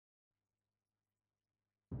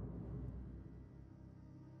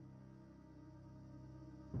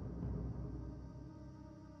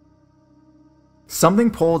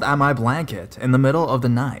Something pulled at my blanket in the middle of the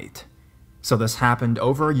night. So this happened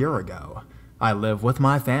over a year ago. I live with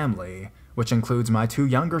my family, which includes my 2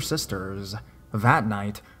 younger sisters. That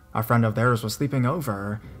night, a friend of theirs was sleeping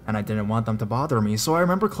over, and I didn't want them to bother me, so I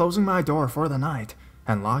remember closing my door for the night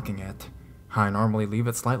and locking it. I normally leave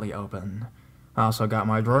it slightly open. I also got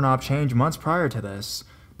my doorknob changed months prior to this,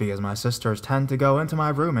 because my sisters tend to go into my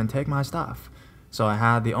room and take my stuff, so I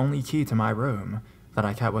had the only key to my room that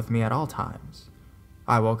I kept with me at all times.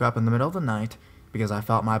 I woke up in the middle of the night because I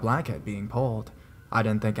felt my blanket being pulled. I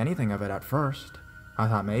didn't think anything of it at first. I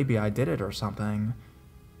thought maybe I did it or something.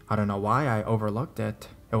 I don't know why I overlooked it.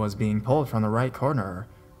 It was being pulled from the right corner.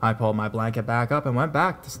 I pulled my blanket back up and went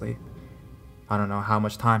back to sleep. I don't know how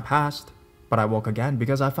much time passed, but I woke again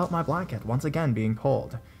because I felt my blanket once again being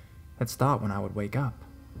pulled. It stopped when I would wake up.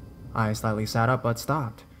 I slightly sat up but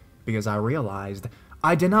stopped because I realized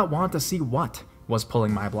I did not want to see what was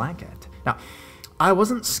pulling my blanket. Now, I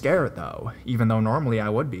wasn't scared though, even though normally I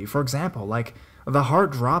would be. For example, like the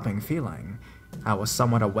heart-dropping feeling. I was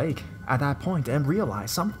somewhat awake at that point and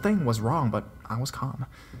realized something was wrong, but I was calm.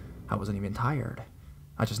 I wasn't even tired.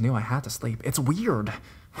 I just knew I had to sleep. It's weird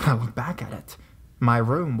when I look back at it. My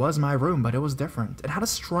room was my room, but it was different. It had a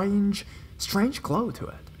strange glow to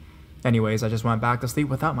it. Anyways, I just went back to sleep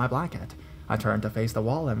without my blanket. I turned to face the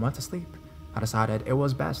wall and went to sleep. I decided it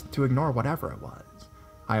was best to ignore whatever it was.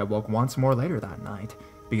 I awoke once more later that night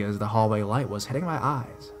because the hallway light was hitting my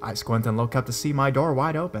eyes. I squint and look up to see my door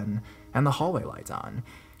wide open and the hallway lights on,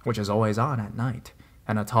 which is always on at night,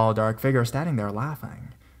 and a tall dark figure standing there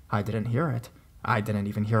laughing. I didn't hear it. I didn't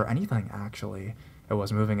even hear anything, actually. It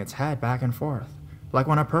was moving its head back and forth, like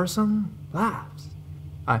when a person laughs.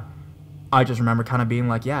 I just remember kind of being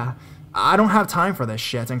like, yeah, I don't have time for this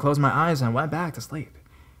shit, and closed my eyes and went back to sleep.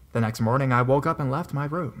 The next morning, I woke up and left my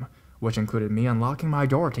room, which included me unlocking my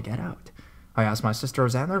door to get out. I asked my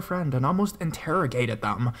sisters and their friend and almost interrogated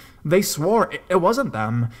them. They swore it wasn't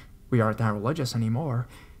them. We aren't that religious anymore,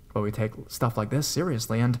 but we take stuff like this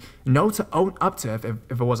seriously and know to own up to if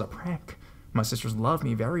it was a prank. My sisters loved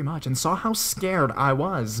me very much and saw how scared I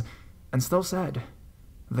was, and still said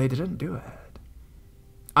they didn't do it.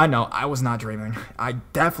 I know, I was not dreaming. I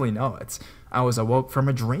definitely know it. I was awoke from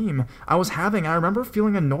a dream I was having. I remember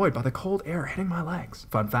feeling annoyed by the cold air hitting my legs.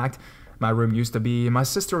 Fun fact, my room used to be my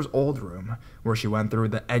sister's old room, where she went through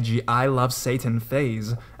the edgy I love Satan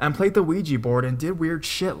phase and played the Ouija board and did weird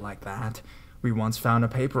shit like that. We once found a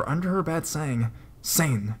paper under her bed saying,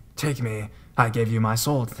 "Satan, take me. I gave you my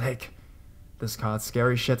soul to take." This caused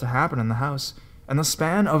scary shit to happen in the house in the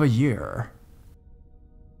span of a year.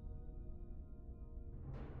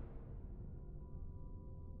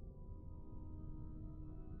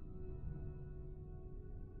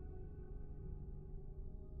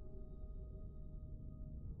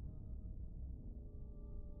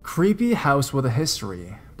 Creepy house with a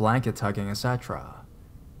history, blanket tugging, etc.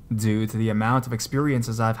 Due to the amount of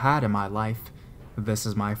experiences I've had in my life, this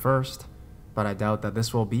is my first, but I doubt that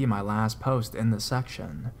this will be my last post in this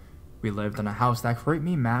section. We lived in a house that creeped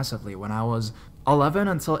me massively when I was 11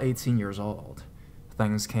 until 18 years old.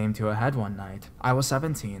 Things came to a head one night. I was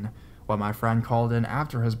 17 when my friend called in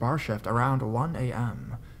after his bar shift around 1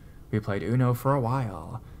 a.m. We played Uno for a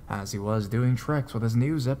while, as he was doing tricks with his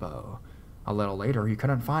new Zippo. A little later, he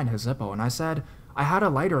couldn't find his Zippo, and I said I had a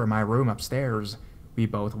lighter in my room upstairs. We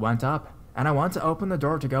both went up, and I went to open the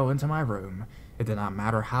door to go into my room. It did not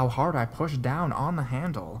matter how hard I pushed down on the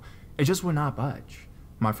handle. It just would not budge.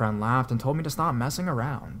 My friend laughed and told me to stop messing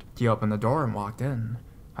around. He opened the door and walked in.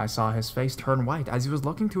 I saw his face turn white as he was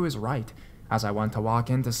looking to his right. As I went to walk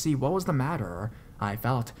in to see what was the matter, I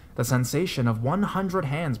felt the sensation of 100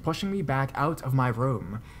 hands pushing me back out of my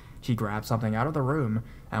room. He grabbed something out of the room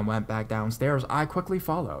and went back downstairs. I quickly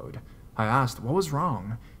followed. I asked what was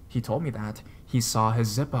wrong. He told me that he saw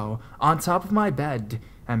his Zippo on top of my bed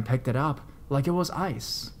and picked it up like it was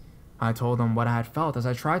ice. I told him what I had felt as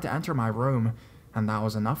I tried to enter my room, and that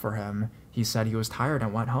was enough for him. He said he was tired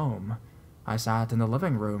and went home. I sat in the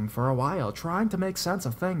living room for a while trying to make sense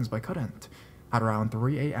of things but couldn't. At around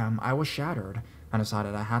 3 a.m. I was shattered and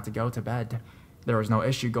decided I had to go to bed. There was no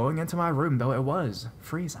issue going into my room, though it was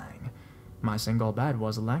freezing. My single bed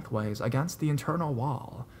was lengthways against the internal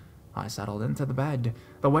wall. I settled into the bed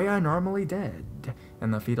the way I normally did, in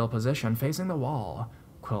the fetal position facing the wall,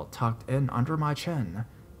 quilt tucked in under my chin,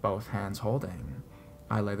 both hands holding.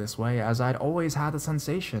 I lay this way as I'd always had the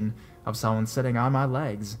sensation of someone sitting on my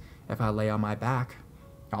legs if I lay on my back.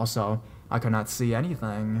 Also, I could not see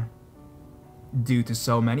anything. Due to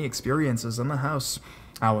so many experiences in the house,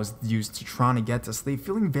 I was used to trying to get to sleep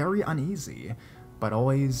feeling very uneasy, but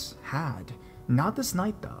always had. Not this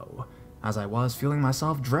night though. As I was feeling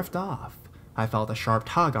myself drift off, I felt a sharp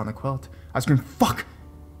tug on the quilt. I screamed, "Fuck!"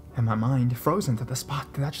 and my mind froze into the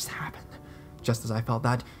spot. Did that just happen? Just as I felt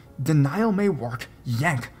that denial may work,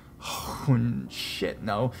 yank. Oh, shit,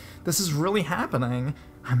 no. This is really happening.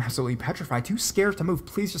 I'm absolutely petrified, too scared to move.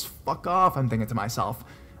 Please just fuck off, I'm thinking to myself.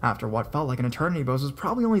 After what felt like an eternity, but was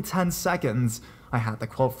probably only 10 seconds, I had the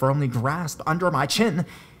quilt firmly grasped under my chin.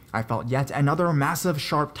 I felt yet another massive,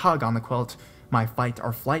 sharp tug on the quilt. My fight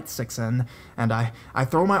or flight kicks in, and I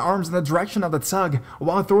throw my arms in the direction of the tug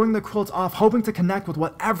while throwing the quilt off, hoping to connect with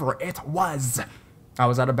whatever it was. I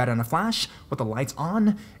was out of bed in a flash, with the lights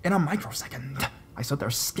on, in a microsecond. I stood there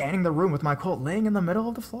scanning the room with my quilt laying in the middle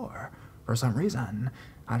of the floor. For some reason,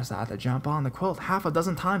 I decided to jump on the quilt half a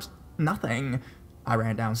dozen times. Nothing. I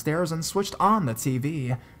ran downstairs and switched on the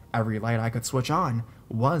TV. Every light I could switch on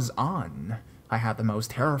was on. I had the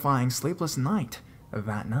most terrifying sleepless night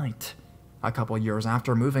that night. A couple years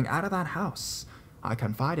after moving out of that house, I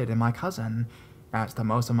confided in my cousin as to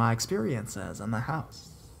most of my experiences in the house.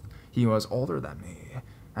 He was older than me,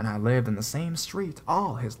 and had lived in the same street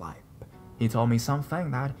all his life. He told me something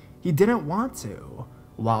that he didn't want to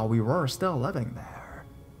while we were still living there.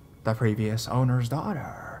 The previous owner's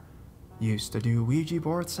daughter used to do Ouija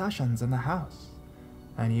board sessions in the house,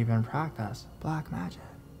 and even practice black magic.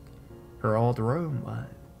 Her old room was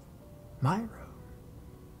my room.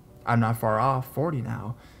 I'm not far off 40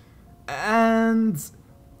 now, and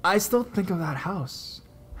I still think of that house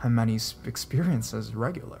and many experiences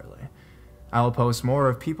regularly. I'll post more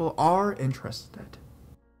if people are interested.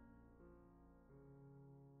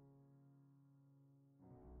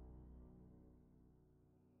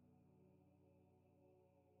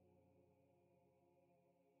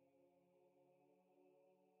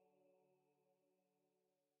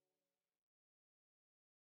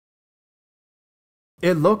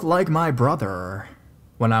 It looked like my brother.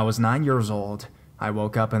 When I was 9 years old, I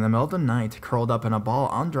woke up in the middle of the night, curled up in a ball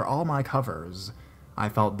under all my covers. I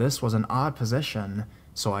felt this was an odd position,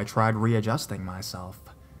 so I tried readjusting myself,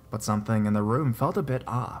 but something in the room felt a bit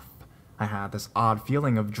off. I had this odd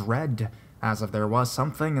feeling of dread, as if there was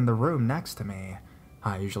something in the room next to me.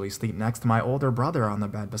 I usually sleep next to my older brother on the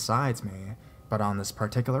bed besides me, but on this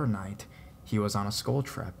particular night, he was on a school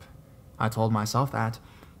trip. I told myself that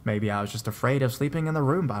maybe I was just afraid of sleeping in the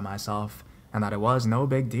room by myself, and that it was no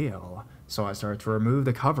big deal, so I started to remove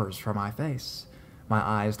the covers from my face. My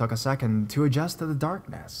eyes took a second to adjust to the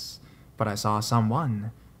darkness, but I saw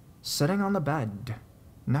someone sitting on the bed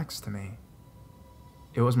next to me.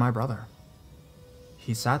 It was my brother.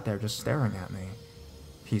 He sat there just staring at me.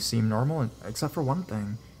 He seemed normal, except for one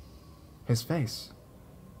thing: his face.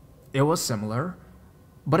 It was similar,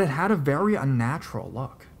 but it had a very unnatural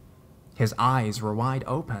look. His eyes were wide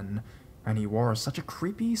open, and he wore such a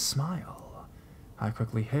creepy smile. I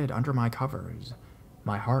quickly hid under my covers.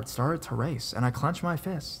 My heart started to race, and I clenched my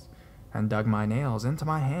fist and dug my nails into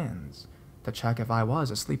my hands to check if I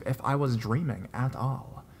was asleep, if I was dreaming at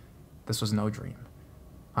all. This was no dream.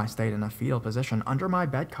 I stayed in a fetal position under my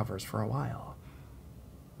bed covers for a while,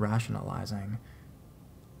 rationalizing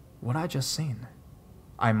what I just seen.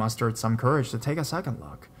 I mustered some courage to take a second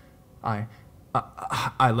look. I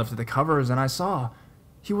lifted the covers and I saw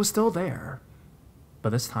he was still there,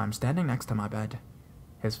 but this time standing next to my bed.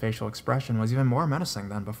 His facial expression was even more menacing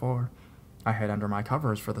than before. I hid under my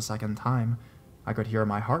covers for the second time. I could hear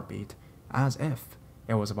my heartbeat, as if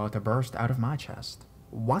it was about to burst out of my chest.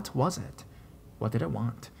 What was it? What did it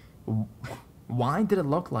want? Why did it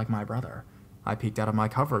look like my brother? I peeked out of my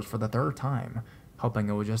covers for the third time, hoping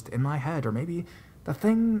it was just in my head, or maybe the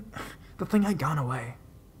thing had gone away.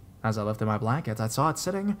 As I lifted my blankets, I saw it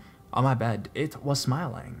sitting on my bed. It was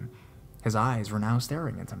smiling. His eyes were now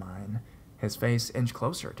staring into mine. His face inched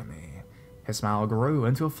closer to me. His smile grew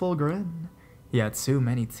into a full grin. He had so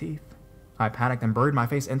many teeth. I panicked and buried my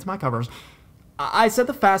face into my covers. I said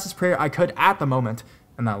the fastest prayer I could at the moment,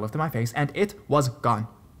 and then I lifted my face, and it was gone.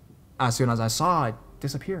 As soon as I saw it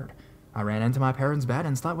disappeared, I ran into my parents' bed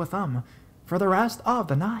and slept with them for the rest of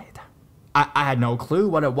the night. I had no clue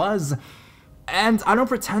what it was, and I don't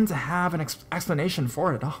pretend to have an explanation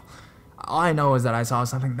for it. All I know is that I saw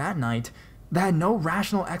something that night that had no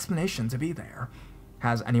rational explanation to be there.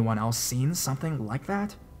 Has anyone else seen something like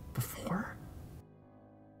that before?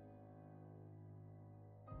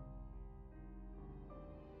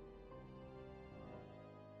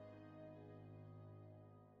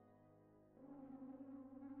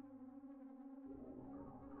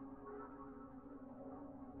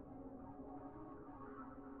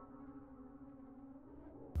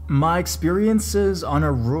 My experiences on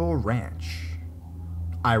a rural ranch.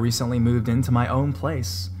 I recently moved into my own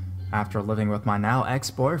place, after living with my now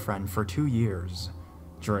ex-boyfriend for 2 years.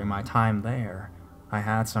 During my time there, I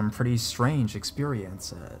had some pretty strange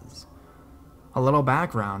experiences. A little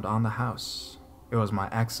background on the house. It was my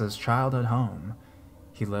ex's childhood home.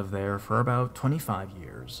 He lived there for about 25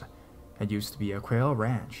 years. It used to be a quail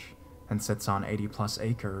ranch and sits on 80+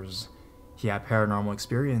 acres. He had paranormal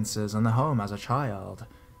experiences in the home as a child,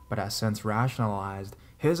 but has since rationalized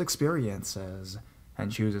his experiences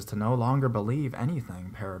and chooses to no longer believe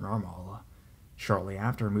anything paranormal. Shortly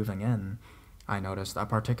after moving in, I noticed a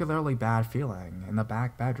particularly bad feeling in the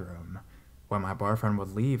back bedroom. When my boyfriend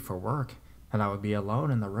would leave for work and I would be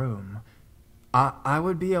alone in the room, I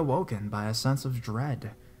would be awoken by a sense of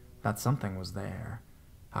dread that something was there.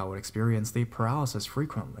 I would experience sleep paralysis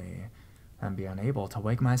frequently and be unable to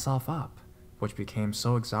wake myself up, which became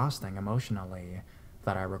so exhausting emotionally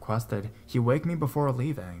that I requested he wake me before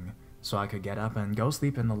leaving so I could get up and go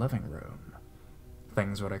sleep in the living room.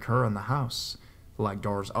 Things would occur in the house, like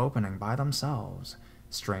doors opening by themselves,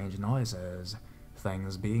 strange noises,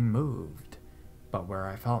 things being moved. But where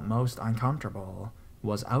I felt most uncomfortable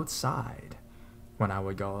was outside. When I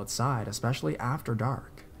would go outside, especially after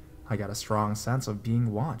dark, I got a strong sense of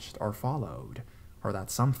being watched or followed, or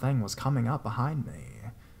that something was coming up behind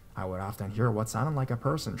me. I would often hear what sounded like a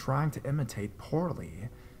person trying to imitate poorly.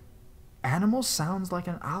 Animal sounds like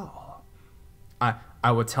an owl.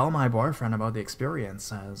 I would tell my boyfriend about the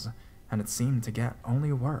experiences, and it seemed to get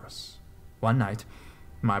only worse. One night,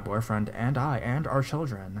 my boyfriend and I and our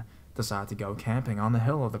children decided to go camping on the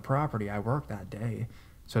hill of the property I worked that day,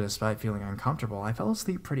 so despite feeling uncomfortable, I fell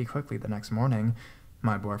asleep pretty quickly the next morning.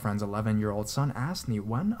 My boyfriend's 11-year-old son asked me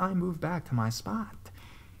when I moved back to my spot,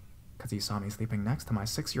 because he saw me sleeping next to my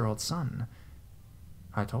 6-year-old son.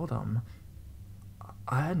 I told him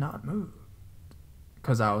I had not moved,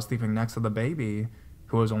 because I was sleeping next to the baby,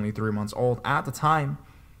 who was only 3 months old at the time,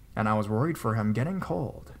 and I was worried for him getting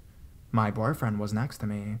cold. My boyfriend was next to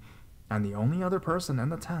me, and the only other person in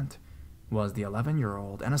the tent was the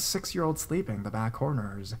 11-year-old and a 6-year-old sleeping in the back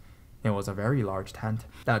corners. It was a very large tent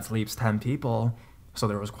that sleeps 10 people, so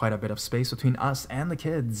there was quite a bit of space between us and the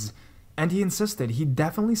kids, and he insisted he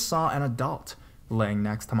definitely saw an adult laying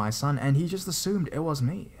next to my son, and he just assumed it was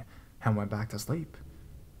me, and went back to sleep.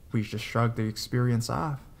 We just shrugged the experience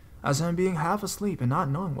off, as him being half asleep and not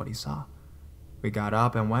knowing what he saw. We got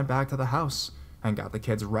up and went back to the house, and got the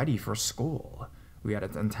kids ready for school. We had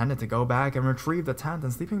intended to go back and retrieve the tent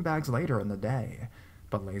and sleeping bags later in the day,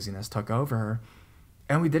 but laziness took over,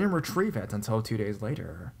 and we didn't retrieve it until 2 days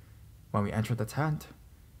later. When we entered the tent,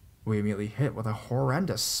 we immediately hit with a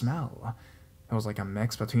horrendous smell. It was like a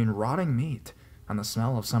mix between rotting meat and the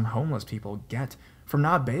smell of some homeless people get from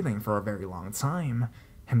not bathing for a very long time.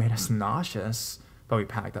 It made us nauseous, but we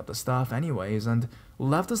packed up the stuff anyways and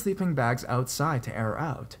left the sleeping bags outside to air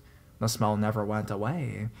out. The smell never went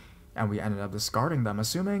away, and we ended up discarding them,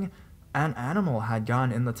 assuming an animal had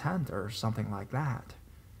gone in the tent or something like that.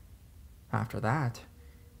 After that,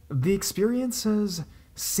 the experiences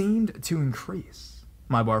seemed to increase.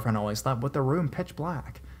 My boyfriend always slept with the room pitch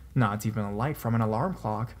black. Not even a light from an alarm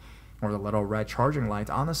clock or the little red charging light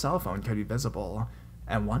on the cell phone could be visible.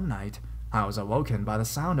 And one night, I was awoken by the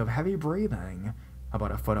sound of heavy breathing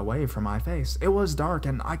about a foot away from my face. It was dark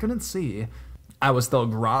and I couldn't see. I was still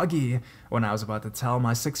groggy when I was about to tell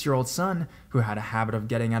my 6-year-old son, who had a habit of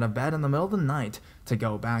getting out of bed in the middle of the night, to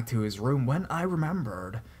go back to his room, when I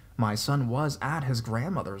remembered my son was at his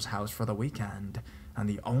grandmother's house for the weekend, and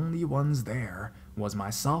the only ones there was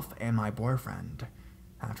myself and my boyfriend.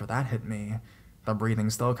 After that hit me, the breathing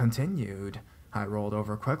still continued. I rolled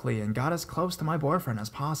over quickly and got as close to my boyfriend as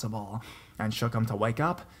possible, and shook him to wake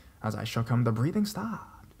up. As I shook him, the breathing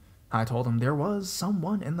stopped. I told him there was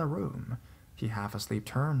someone in the room. He half asleep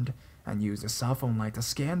turned and used his cell phone light to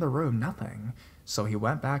scan the room, nothing, so he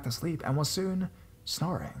went back to sleep and was soon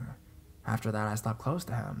snoring. After that, I stopped close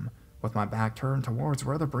to him, with my back turned towards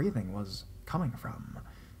where the breathing was coming from,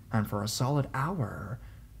 and for a solid hour,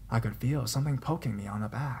 I could feel something poking me on the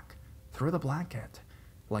back, through the blanket,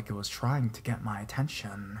 like it was trying to get my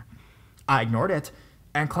attention. I ignored it,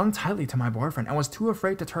 and clung tightly to my boyfriend, and was too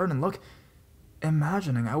afraid to turn and look,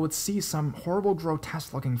 imagining I would see some horrible,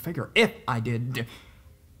 grotesque-looking figure if I did.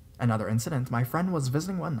 Another incident, my friend was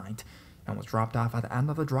visiting one night, and was dropped off at the end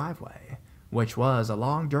of the driveway, which was a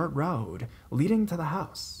long dirt road leading to the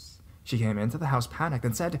house. She came into the house panicked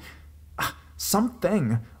and said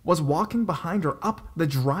something was walking behind her up the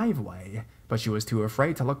driveway, but she was too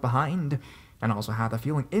afraid to look behind, and also had the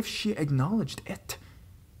feeling if she acknowledged it,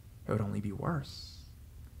 it would only be worse.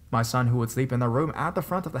 My son, who would sleep in the room at the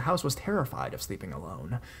front of the house, was terrified of sleeping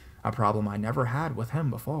alone, a problem I never had with him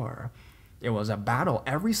before. It was a battle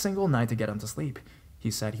every single night to get him to sleep. He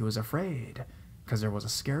said he was afraid, because there was a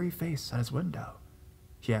scary face at his window.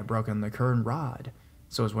 He had broken the curtain rod,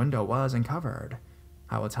 so his window was uncovered.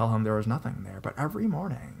 I would tell him there was nothing there, but every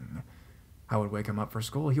morning, I would wake him up for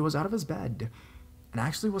school. He was out of his bed, and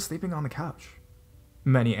actually was sleeping on the couch.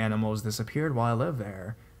 Many animals disappeared while I lived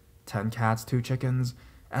there. 10 cats, 2 chickens,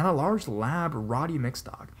 and a large lab Rottie mixed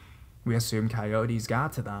dog. We assumed coyotes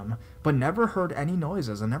got to them, but never heard any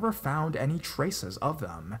noises and never found any traces of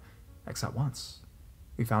them, except once.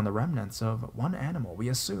 We found the remnants of one animal we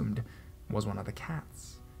assumed was one of the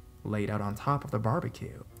cats, laid out on top of the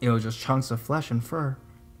barbecue. It was just chunks of flesh and fur.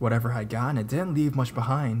 Whatever had gone, it didn't leave much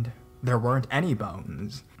behind. There weren't any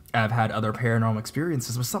bones. I've had other paranormal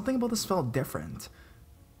experiences, but something about this felt different.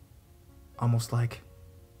 Almost like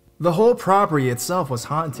the whole property itself was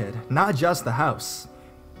haunted, not just the house.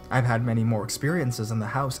 I've had many more experiences in the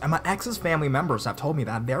house, and my ex's family members have told me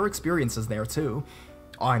that their experiences there too.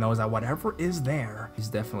 All I know is that whatever is there is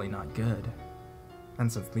definitely not good.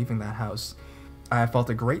 And since leaving that house, I have felt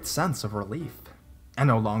a great sense of relief. I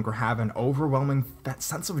no longer have an overwhelming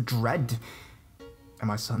sense of dread. And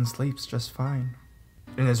my son sleeps just fine,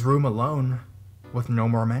 in his room alone, with no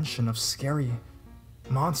more mention of scary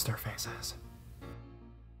monster faces.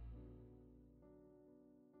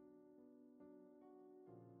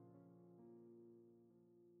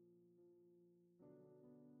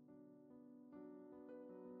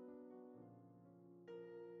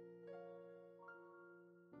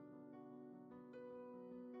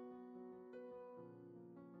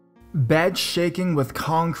 Bed shaking with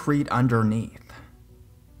concrete underneath.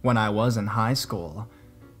 When I was in high school,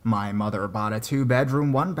 my mother bought a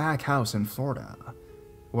 2-bedroom, 1-bath house in Florida.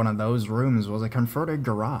 One of those rooms was a converted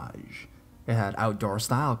garage. It had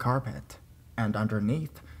outdoor-style carpet, and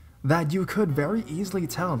underneath that you could very easily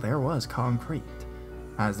tell there was concrete,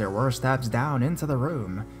 as there were steps down into the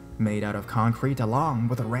room made out of concrete along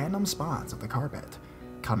with random spots of the carpet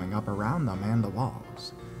coming up around them and the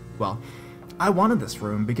walls. Well, I wanted this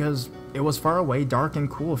room because it was far away, dark, and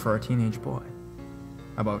cool for a teenage boy.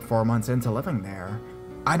 About 4 months into living there,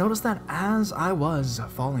 I noticed that as I was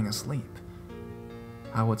falling asleep,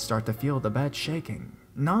 I would start to feel the bed shaking.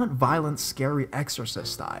 Not violent, scary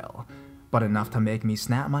exorcist style, but enough to make me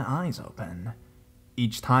snap my eyes open.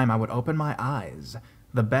 Each time I would open my eyes,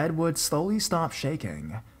 the bed would slowly stop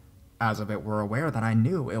shaking, as if it were aware that I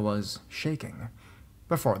knew it was shaking.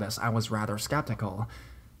 Before this, I was rather skeptical.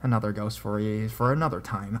 Another ghost story for another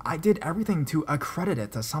time. I did everything to accredit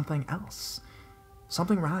it to something else.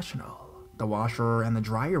 Something rational. The washer and the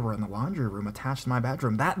dryer were in the laundry room attached to my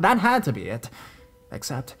bedroom. That had to be it.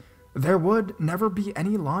 Except, there would never be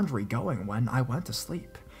any laundry going when I went to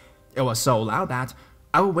sleep. It was so loud that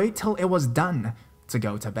I would wait till it was done to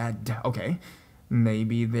go to bed. Okay,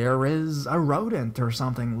 maybe there is a rodent or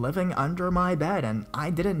something living under my bed and I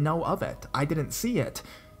didn't know of it. I didn't see it.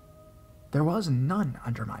 There was none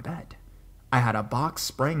under my bed. I had a box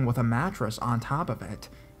spring with a mattress on top of it.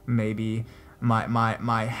 Maybe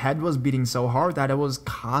my head was beating so hard that it was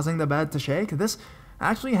causing the bed to shake. This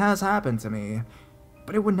actually has happened to me,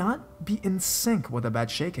 but it would not be in sync with the bed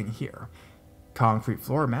shaking here. Concrete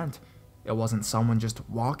floor meant it wasn't someone just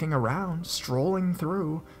walking around, strolling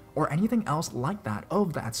through, or anything else like that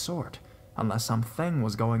of that sort, unless something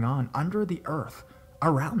was going on under the earth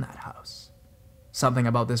around that house. Something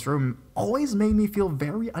about this room always made me feel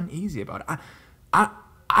very uneasy about it.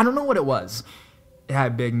 I don't know what it was. It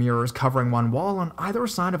had big mirrors covering one wall on either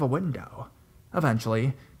side of a window.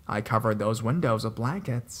 Eventually, I covered those windows with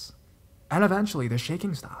blankets, and eventually the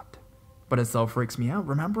shaking stopped. But it still freaks me out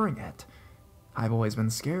remembering it. I've always been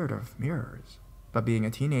scared of mirrors, but being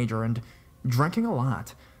a teenager and drinking a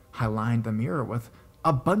lot, I lined the mirror with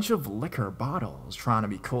a bunch of liquor bottles, trying to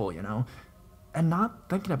be cool, you know? And not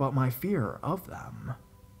thinking about my fear of them.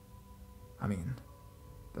 I mean,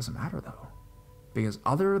 doesn't matter though. Because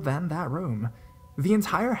other than that room, the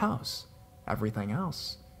entire house, everything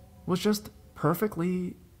else, was just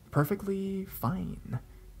perfectly fine.